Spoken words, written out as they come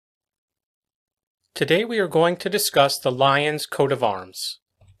Today we are going to discuss the Lyons coat of arms.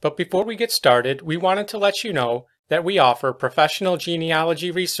 But before we get started, we wanted to let you know that we offer professional genealogy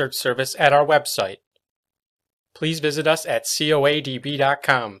research service at our website. Please visit us at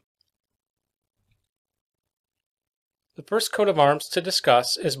coadb.com. The first coat of arms to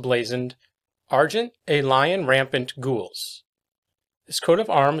discuss is blazoned Argent, a Lion rampant gules. This coat of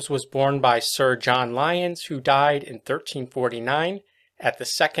arms was borne by Sir John Lyons, who died in 1349 at the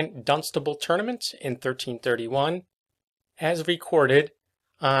second Dunstable tournament in 1331, as recorded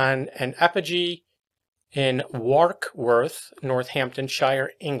on an effigy in Warkworth,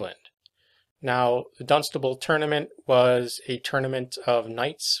 Northamptonshire, England. Now, the Dunstable tournament was a tournament of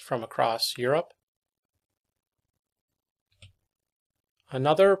knights from across Europe.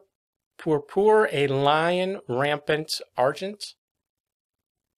 Another Purpure, a lion rampant argent.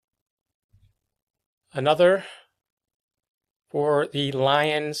 Another for the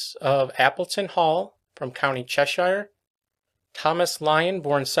Lions of Appleton Hall from County Cheshire, Thomas Lyon,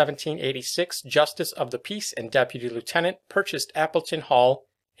 born 1786, Justice of the Peace and Deputy Lieutenant, purchased Appleton Hall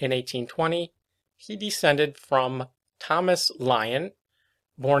in 1820. He descended from Thomas Lyon,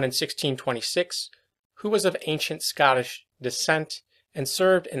 born in 1626, who was of ancient Scottish descent and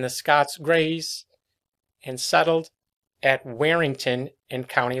served in the Scots Greys and settled at Warrington in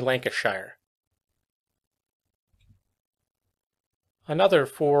County Lancashire. Another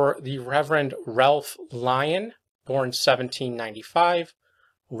for the Reverend Ralph Lyon, born 1795,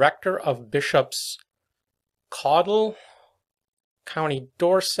 Rector of Bishops Caudle, County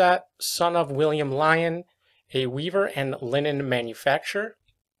Dorset, son of William Lyon, a weaver and linen manufacturer.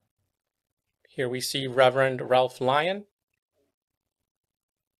 Here we see Reverend Ralph Lyon.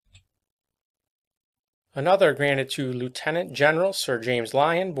 Another granted to Lieutenant General Sir James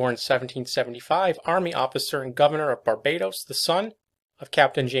Lyon, born 1775, Army officer and Governor of Barbados, the son of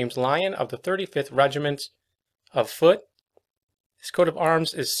Captain James Lyon of the 35th Regiment of Foot. His coat of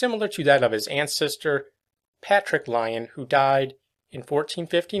arms is similar to that of his ancestor Patrick Lyon, who died in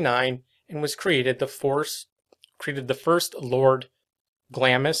 1459 and was created the first Lord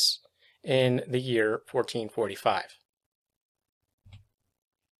Glamis in the year 1445.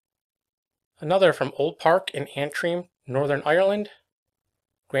 Another from Old Park in Antrim, Northern Ireland,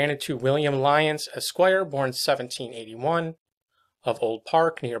 granted to William Lyons, Esquire, born 1781, of Old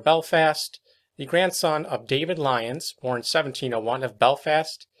Park near Belfast, the grandson of David Lyons, born 1701, of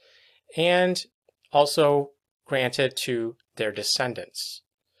Belfast, and also granted to their descendants.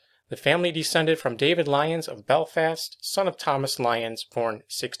 The family descended from David Lyons of Belfast, son of Thomas Lyons, born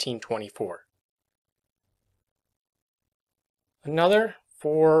 1624. Another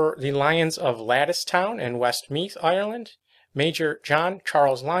for the Lyons of Laddistown in Westmeath, Ireland, Major John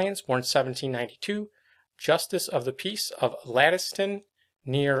Charles Lyons, born 1792, Justice of the Peace of Laddiston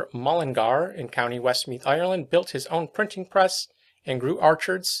near Mullingar in County Westmeath, Ireland, built his own printing press and grew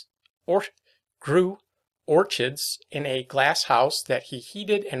orchards in a glass house that he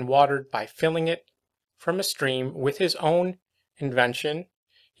heated and watered by filling it from a stream with his own invention.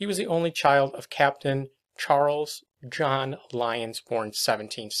 He was the only child of Captain Charles John Lyons, born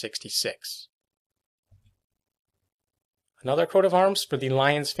 1766. Another coat of arms for the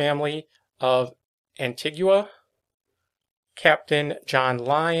Lyons family of Antigua, Captain John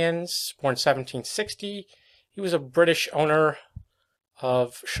Lyons, born 1760. He was a British owner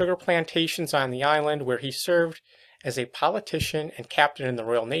of sugar plantations on the island, where he served as a politician and captain in the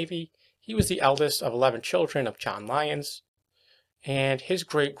Royal Navy. He was the eldest of 11 children of John Lyons, and his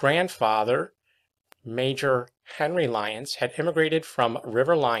great-grandfather, Major Henry Lyons, had immigrated from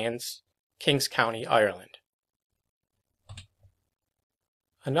River Lyons, Kings County, Ireland.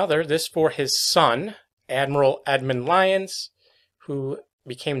 Another, this for his son, Admiral Edmund Lyons, who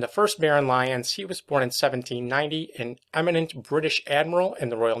became the first Baron Lyons. He was born in 1790, an eminent British admiral in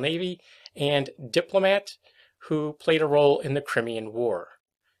the Royal Navy and diplomat who played a role in the Crimean War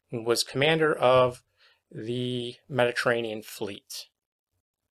and was commander of the Mediterranean Fleet.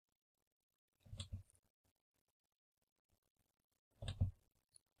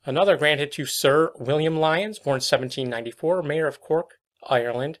 Another granted to Sir William Lyons, born 1794, Mayor of Cork,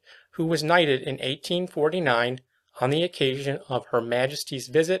 Ireland, who was knighted in 1849 on the occasion of Her Majesty's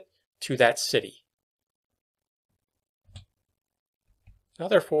visit to that city.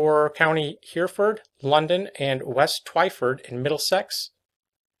 Another for County Hereford, London, and West Twyford in Middlesex,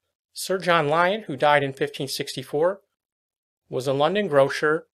 Sir John Lyon, who died in 1564, was a London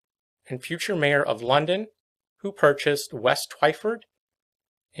grocer and future mayor of London, who purchased West Twyford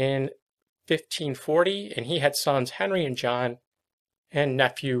in 1540, and he had sons Henry and John, and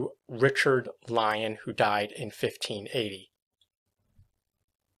nephew Richard Lyon, who died in 1580.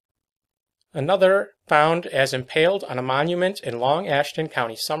 Another found as impaled on a monument in Long Ashton,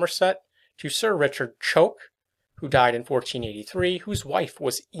 County Somerset, to Sir Richard Choke, who died in 1483, whose wife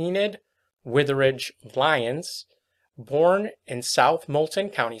was Enid Witheridge Lyons, born in South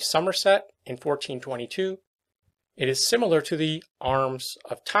Molton, County Somerset, in 1422. It is similar to the arms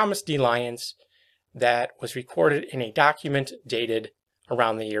of Thomas D. Lyons that was recorded in a document dated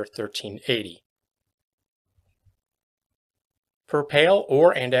around the year 1380. Purpure,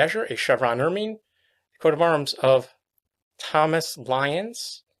 orle, and azure, a chevron ermine, coat of arms of Thomas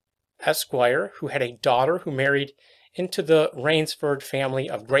Lyons, Esquire, who had a daughter who married into the Rainsford family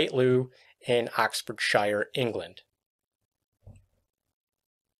of Great Lew in Oxfordshire, England.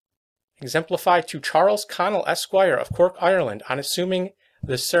 Exemplified to Charles Connell, Esquire of Cork, Ireland, on assuming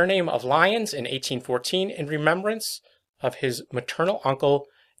the surname of Lyons in 1814 in remembrance of his maternal uncle,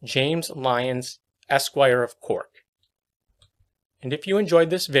 James Lyons, Esquire of Cork. And if you enjoyed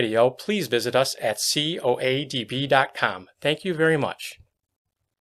this video, please visit us at coadb.com. Thank you very much.